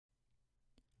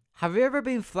Have you ever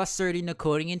been flustered in a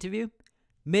coding interview?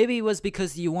 Maybe it was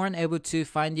because you weren't able to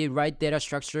find the right data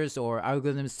structures or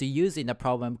algorithms to use in the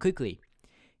problem quickly.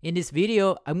 In this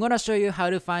video, I'm going to show you how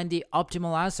to find the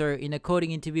optimal answer in a coding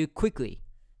interview quickly.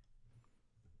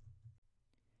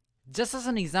 Just as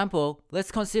an example,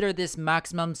 let's consider this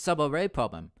maximum subarray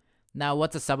problem. Now,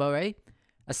 what's a subarray?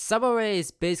 A subarray is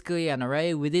basically an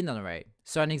array within an array.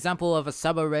 So an example of a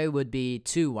subarray would be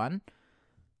 2, 1,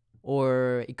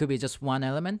 or it could be just one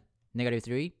element,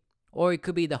 -3, or it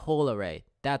could be the whole array.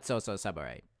 That's also a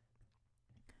subarray.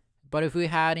 But if we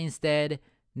had instead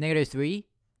 -3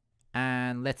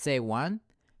 and let's say 1,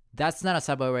 that's not a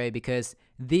subarray because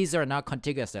these are not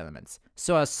contiguous elements.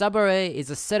 So a subarray is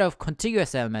a set of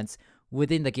contiguous elements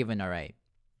within the given array.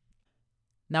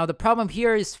 Now the problem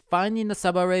here is finding the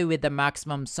subarray with the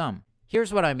maximum sum.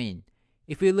 Here's what I mean.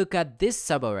 If we look at this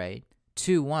subarray,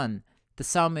 2, 1, the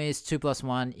sum is 2 plus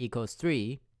 1 equals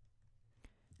 3.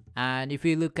 And if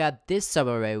we look at this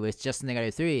subarray with just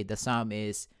 -3, the sum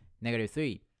is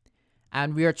 -3.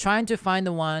 And we are trying to find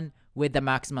the one with the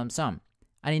maximum sum.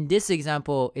 And in this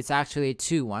example, it's actually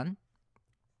 2, 1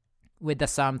 with the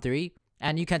sum 3.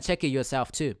 And you can check it yourself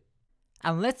too.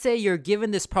 And let's say you're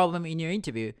given this problem in your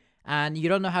interview and you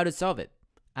don't know how to solve it.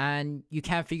 And you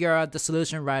can't figure out the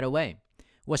solution right away.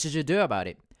 What should you do about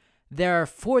it? There are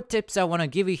 4 tips I want to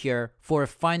give you here for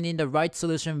finding the right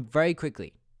solution very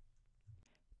quickly.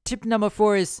 Tip number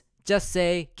 4 is just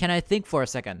say, "Can I think for a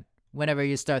second?" whenever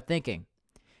you start thinking.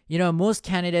 You know, most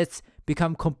candidates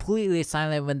become completely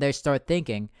silent when they start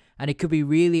thinking, and it could be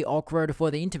really awkward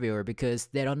for the interviewer because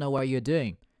they don't know what you're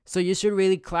doing. So you should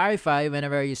really clarify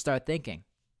whenever you start thinking.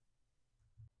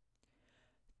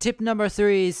 Tip number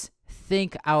 3 is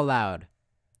think out loud.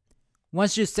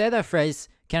 Once you say that phrase,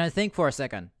 "Can I think for a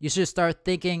second?" you should start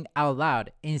thinking out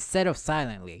loud instead of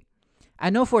silently. I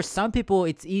know for some people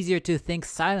it's easier to think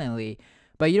silently,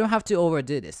 but you don't have to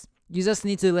overdo this. You just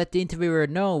need to let the interviewer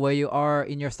know where you are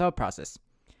in your thought process.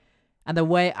 And the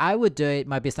way I would do it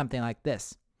might be something like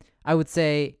this. I would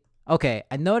say, okay,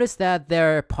 I noticed that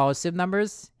there are positive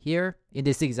numbers here in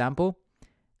this example,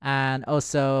 and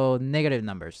also negative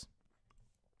numbers.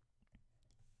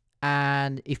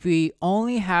 And if we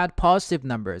only had positive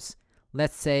numbers,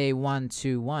 let's say 1,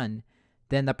 2, 1,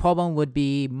 then the problem would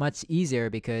be much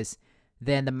easier because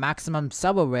then the maximum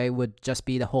subarray would just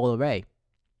be the whole array.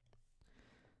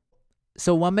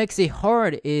 So what makes it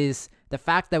hard is the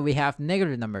fact that we have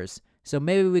negative numbers. So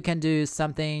maybe we can do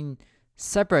something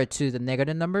separate to the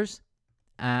negative numbers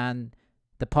and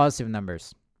the positive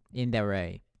numbers in the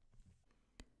array.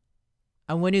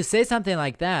 And when you say something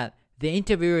like that, the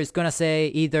interviewer is going to say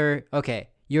either, okay,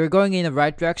 you're going in the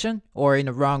right direction or in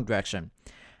the wrong direction.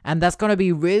 And that's going to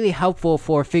be really helpful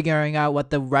for figuring out what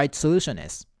the right solution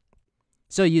is.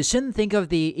 So you shouldn't think of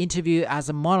the interview as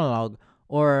a monologue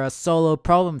or a solo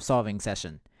problem-solving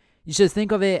session. You should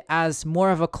think of it as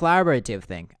more of a collaborative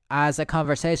thing, as a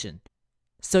conversation.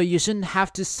 So you shouldn't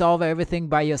have to solve everything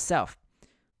by yourself.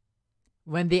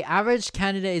 When the average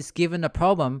candidate is given a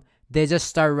problem, they just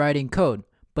start writing code,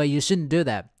 but you shouldn't do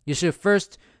that. You should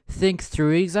first think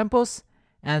through examples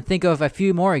and think of a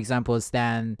few more examples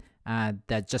than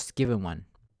that just given one.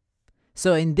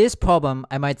 So in this problem,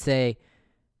 I might say,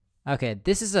 okay,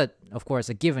 this is of course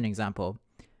a given example,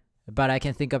 but I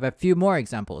can think of a few more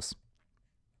examples.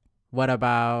 What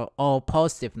about all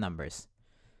positive numbers?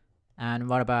 And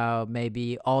what about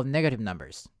maybe all negative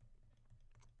numbers?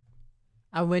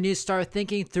 And when you start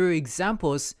thinking through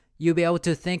examples, you'll be able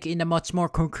to think in a much more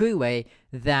concrete way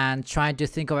than trying to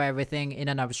think of everything in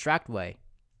an abstract way.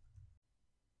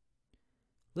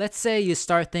 Let's say you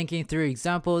start thinking through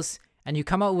examples and you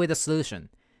come up with a solution.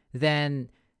 Then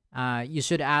you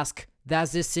should ask,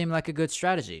 does this seem like a good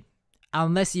strategy?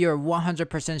 Unless you're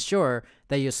 100% sure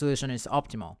that your solution is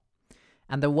optimal.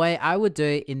 And the way I would do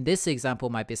it in this example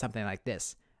might be something like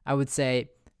this. I would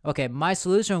say, okay, my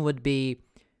solution would be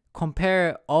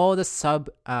compare all the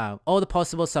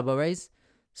possible subarrays.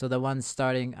 So the ones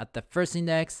starting at the first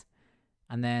index,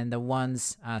 and then the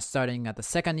ones starting at the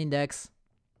second index.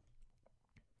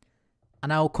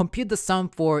 And I'll compute the sum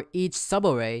for each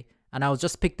subarray, and I'll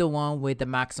just pick the one with the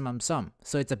maximum sum.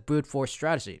 So it's a brute force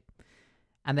strategy.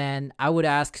 And then I would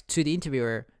ask to the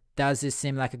interviewer, does this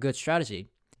seem like a good strategy?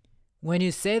 When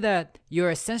you say that,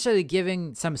 you're essentially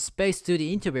giving some space to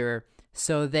the interviewer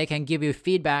so they can give you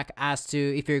feedback as to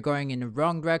if you're going in the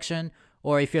wrong direction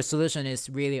or if your solution is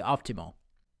really optimal.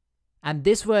 And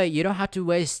this way, you don't have to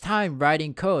waste time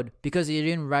writing code because you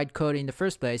didn't write code in the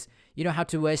first place. You don't have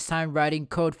to waste time writing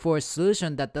code for a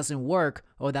solution that doesn't work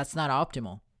or that's not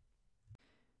optimal.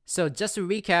 So just to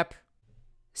recap,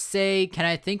 say, "Can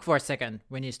I think for a second?"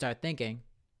 when you start thinking.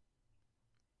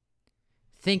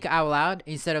 think out loud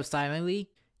instead of silently.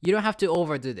 You don't have to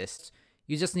overdo this.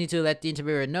 You just need to let the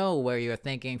interviewer know where you're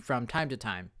thinking from time to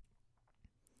time.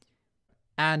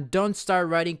 And don't start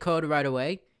writing code right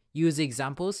away. Use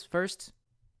examples first.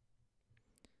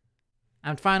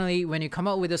 And finally, when you come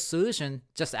up with a solution,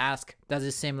 just ask, does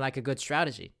it seem like a good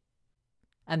strategy?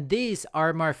 And these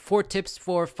are my 4 tips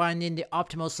for finding the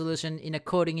optimal solution in a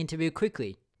coding interview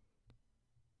quickly.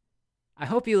 I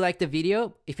hope you liked the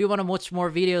video. If you want to watch more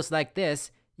videos like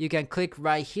this, you can click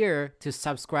right here to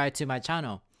subscribe to my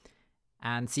channel.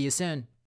 And see you soon.